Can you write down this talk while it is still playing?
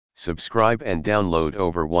Subscribe and download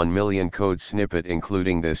over 1 million code snippet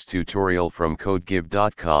including this tutorial from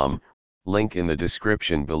codegive.com, link in the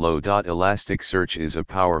description below. Elasticsearch is a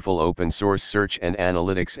powerful open source search and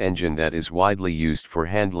analytics engine that is widely used for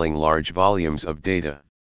handling large volumes of data.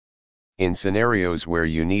 In scenarios where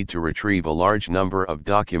you need to retrieve a large number of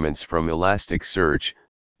documents from Elasticsearch,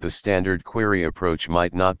 the standard query approach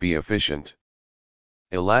might not be efficient.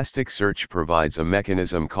 Elasticsearch provides a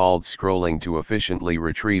mechanism called scrolling to efficiently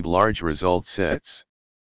retrieve large result sets.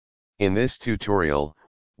 In this tutorial,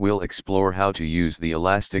 we'll explore how to use the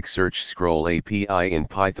Elasticsearch Scroll API in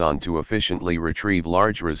Python to efficiently retrieve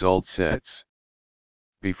large result sets.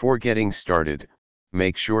 Before getting started,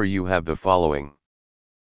 make sure you have the following.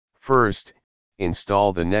 First,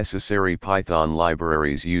 install the necessary Python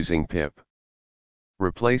libraries using pip.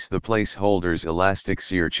 Replace the placeholders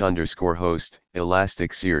Elasticsearch_host,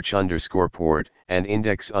 Elasticsearch_port, and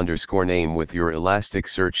index_name with your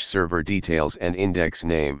Elasticsearch server details and index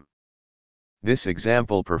name. This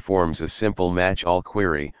example performs a simple match-all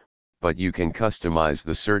query, but you can customize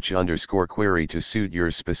the search_query to suit your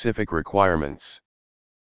specific requirements.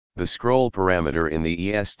 The scroll parameter in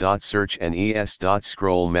the es.search and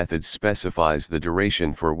es.scroll methods specifies the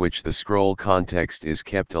duration for which the scroll context is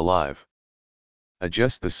kept alive.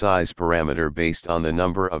 Adjust the size parameter based on the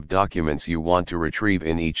number of documents you want to retrieve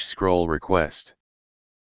in each scroll request.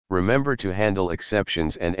 Remember to handle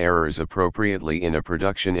exceptions and errors appropriately in a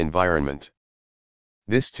production environment.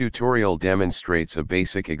 This tutorial demonstrates a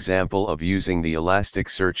basic example of using the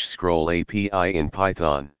Elasticsearch Scroll API in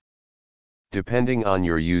Python. Depending on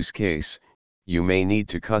your use case, you may need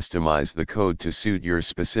to customize the code to suit your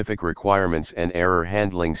specific requirements and error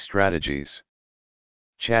handling strategies.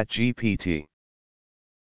 ChatGPT.